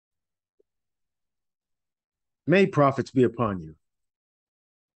May profits be upon you.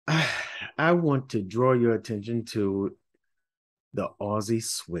 I want to draw your attention to the Aussie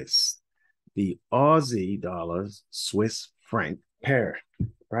Swiss, the Aussie dollars Swiss franc pair,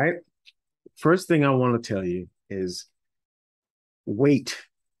 right? First thing I want to tell you is wait,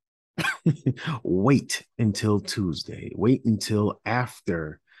 wait until Tuesday. Wait until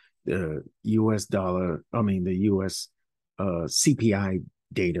after the US dollar, I mean, the US CPI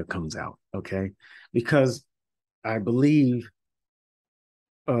data comes out, okay? Because I believe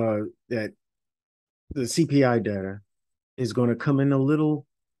that the CPI data is going to come in a little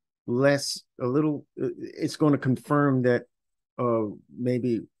less, it's going to confirm that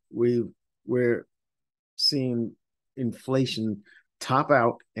maybe we're seeing inflation top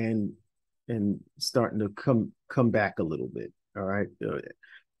out and starting to come back a little bit. All right,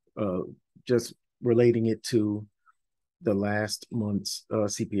 just relating it to the last month's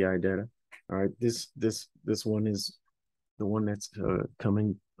CPI data. All right, this one is the one that's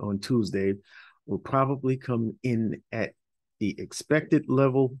coming on Tuesday. Will probably come in at the expected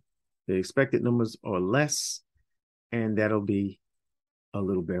level. The expected numbers are less, and that'll be a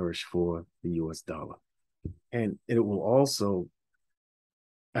little bearish for the US dollar. And it will also,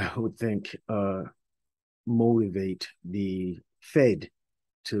 I would think, motivate the Fed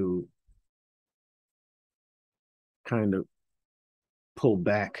to kind of pull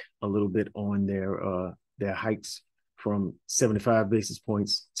back a little bit on their hikes from 75 basis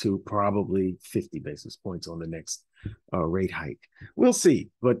points to probably 50 basis points on the next rate hike. We'll see,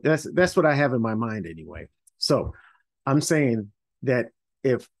 but that's what I have in my mind anyway. So I'm saying that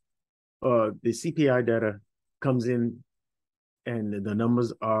if the CPI data comes in and the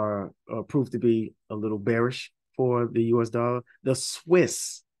numbers are proved to be a little bearish for the US dollar, the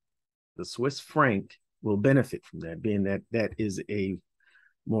Swiss franc will benefit from that, being that that is a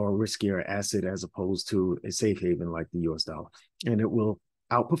more riskier asset as opposed to a safe haven like the US dollar. And it will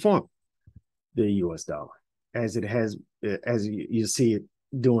outperform the US dollar as it has, as you see it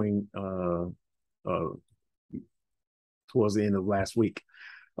doing towards the end of last week.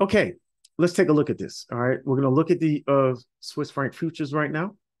 Okay, let's take a look at this. All right, we're going to look at the Swiss franc futures right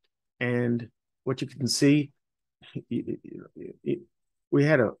now. And what you can see, we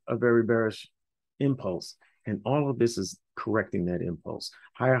had a very bearish impulse, and all of this is correcting that impulse.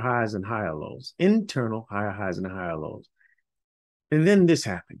 Higher highs and higher lows, internal higher highs and higher lows. And then this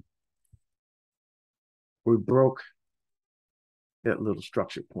happened. We broke that little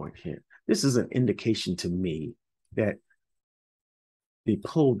structure point here. This is an indication to me that the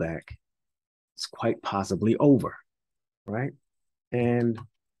pullback is quite possibly over, right? And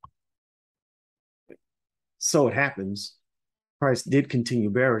so it happens, price did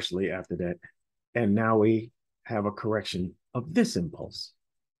continue bearishly after that. And now we have a correction of this impulse.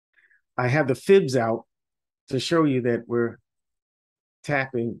 I have the fibs out to show you that we're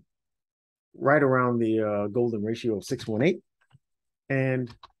tapping right around the golden ratio of 618. And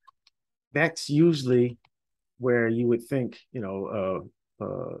that's usually where you would think, you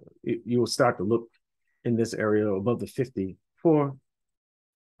will start to look in this area above the 50 for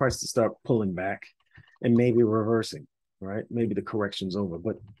price to start pulling back and maybe reversing, right? Maybe the correction's over.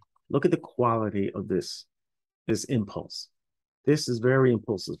 But look at the quality of this impulse. This is very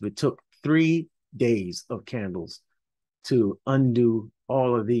impulsive. It took 3 days of candles to undo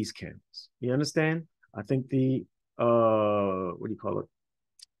all of these candles. You understand? I think the what do you call it?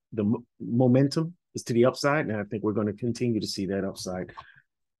 The momentum is to the upside, and I think we're going to continue to see that upside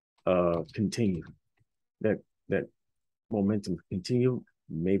continue. That momentum continue.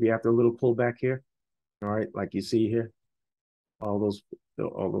 Maybe after a little pullback here. All right, like you see here, all those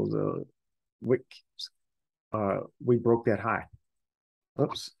wicks. We broke that high.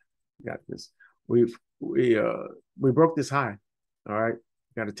 Oops, got this. We broke this high. All right,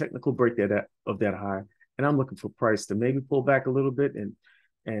 got a technical break of that high, and I'm looking for price to maybe pull back a little bit, and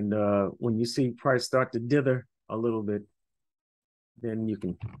when you see price start to dither a little bit, then you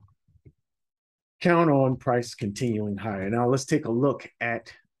can count on price continuing higher. Now let's take a look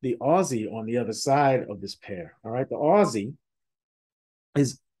at the Aussie on the other side of this pair. All right, the Aussie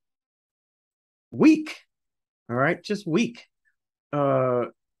is weak. All right, just weak.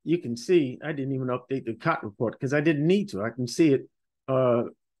 You can see I didn't even update the cotton report because I didn't need to. I can see it.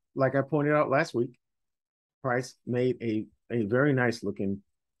 Like I pointed out last week, price made a very nice looking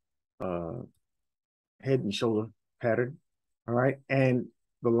head and shoulder pattern. All right, and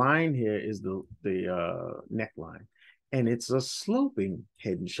the line here is the neckline, and it's a sloping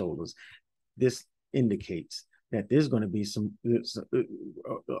head and shoulders. This indicates that there's going to be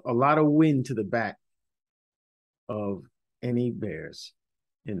a lot of wind to the back of any bears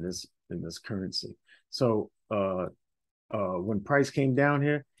in this currency. So when price came down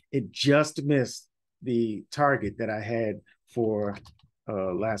here, it just missed the target that I had for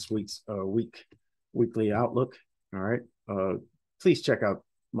last week's weekly outlook. All right. Please check out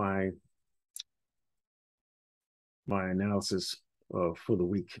my analysis for the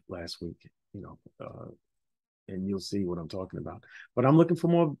week last week, and you'll see what I'm talking about. But I'm looking for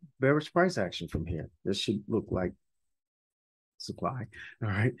more bearish price action from here. This should look like supply. All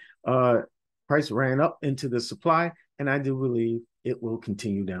right. Price ran up into the supply, and I do believe it will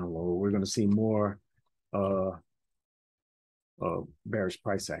continue down lower. We're going to see more bearish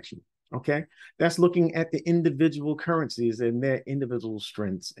price action. Okay. That's looking at the individual currencies and their individual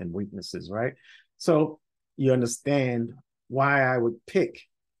strengths and weaknesses, right? So you understand why I would pick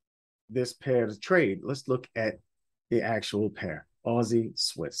this pair to trade. Let's look at the actual pair, Aussie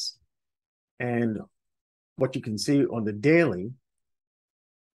Swiss. And what you can see on the daily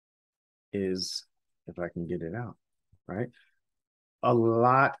is, if I can get it out, right? A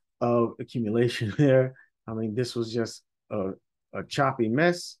lot of accumulation there. I mean, this was just a choppy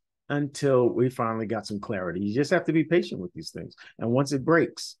mess until we finally got some clarity. You just have to be patient with these things. And once it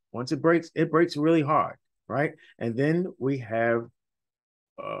breaks, it breaks really hard, right? And then we have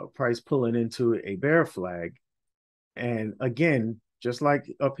price pulling into a bear flag. And again, just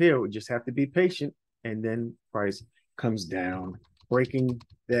like up here, we just have to be patient. And then price comes down, breaking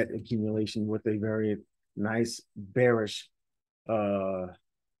that accumulation with a very nice bearish, what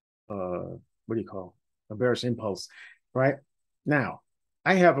do you call a bearish impulse, right? Now,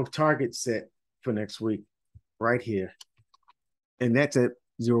 I have a target set for next week right here, and that's at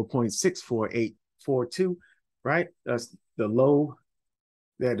 0.64842, right? That's the low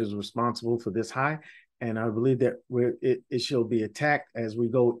that is responsible for this high. And I believe that it shall be attacked as we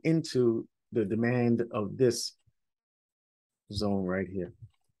go into the demand of this zone right here.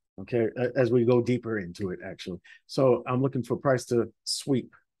 Okay, as we go deeper into it, actually. So I'm looking for price to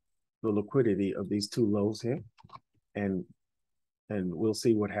sweep the liquidity of these two lows here. And we'll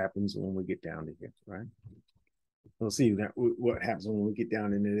see what happens when we get down to here, right? We'll see what happens when we get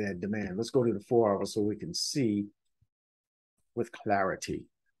down into that demand. Let's go to the 4 hour so we can see with clarity.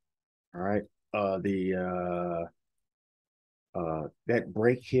 All right. That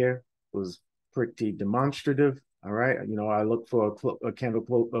break here was pretty demonstrative. All right. I look for a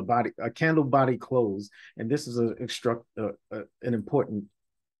candle body close, and this is an important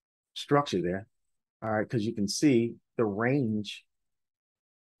structure there. All right, because you can see the range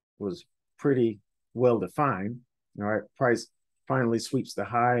was pretty well defined. All right, price finally sweeps the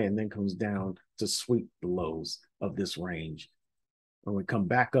high and then comes down to sweep the lows of this range. When we come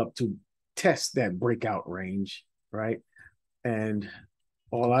back up to test that breakout range, right? And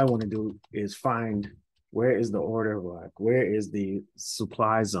all I want to do is find where is the order block, where is the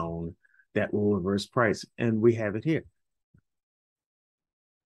supply zone that will reverse price, and we have it here,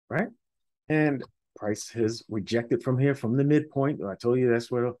 right? And price has rejected from here, from the midpoint. I told you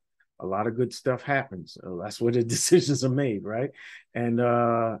that's where a lot of good stuff happens. That's where the decisions are made, right? And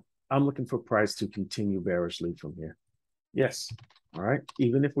I'm looking for price to continue bearishly from here. Yes. All right.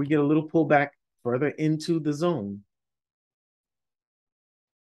 Even if we get a little pullback further into the zone,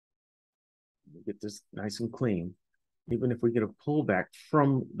 get this nice and clean. Even if we get a pullback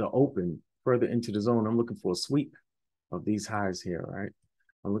from the open further into the zone, I'm looking for a sweep of these highs here, right?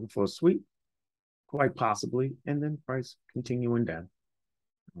 I'm looking for a sweep, quite possibly, and then price continuing down.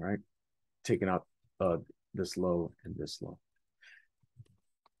 All right, taking out this low and this low.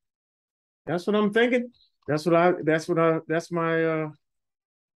 That's what I'm thinking. That's my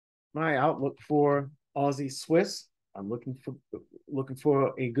my outlook for Aussie Swiss. I'm looking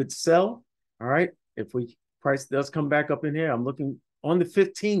for a good sell. All right. If price does come back up in here, I'm looking on the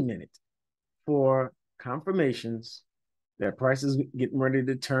 15-minute for confirmations that price is getting ready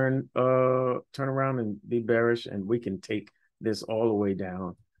to turn around and be bearish, and we can take this all the way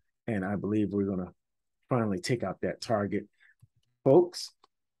down. And I believe we're gonna finally take out that target. Folks,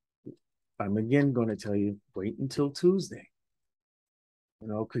 I'm again going to tell you, wait until Tuesday.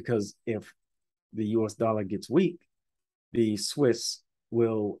 Because if the US dollar gets weak, the Swiss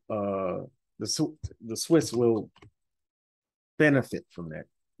will the Swiss will benefit from that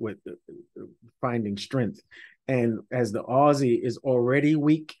with finding strength. And as the Aussie is already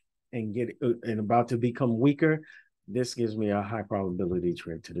weak and about to become weaker, this gives me a high probability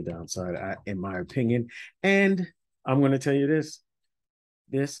trade to the downside, in my opinion. And I'm going to tell you this: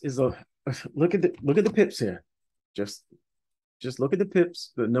 this is look at the pips here. Just look at the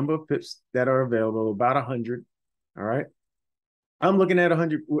pips, the number of pips that are available, about 100. All right. I'm looking at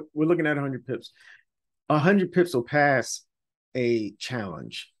 100. We're looking at 100 pips. 100 pips will pass a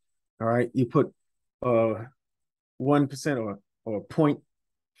challenge. All right. You put 1% or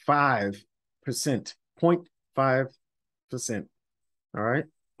 0.5%, 0.5%, all right,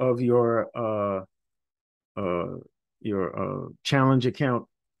 of your challenge account.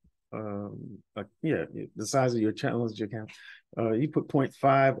 Yeah, the size of your challenge account. You put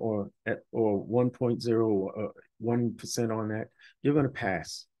 0.5 or 1.0 1% on that, you're going to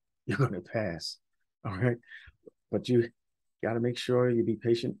pass. You're going to pass. All right. But you got to make sure you be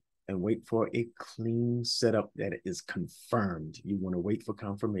patient and wait for a clean setup that is confirmed. You want to wait for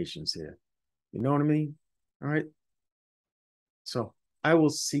confirmations here. You know what I mean? All right. So I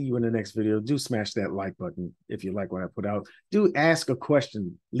will see you in the next video. Do smash that like button if you like what I put out. Do ask a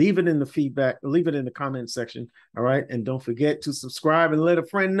question. Leave it in the feedback. Leave it in the comment section. All right. And don't forget to subscribe and let a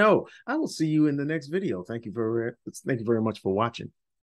friend know. I will see you in the next video. Thank you very much for watching.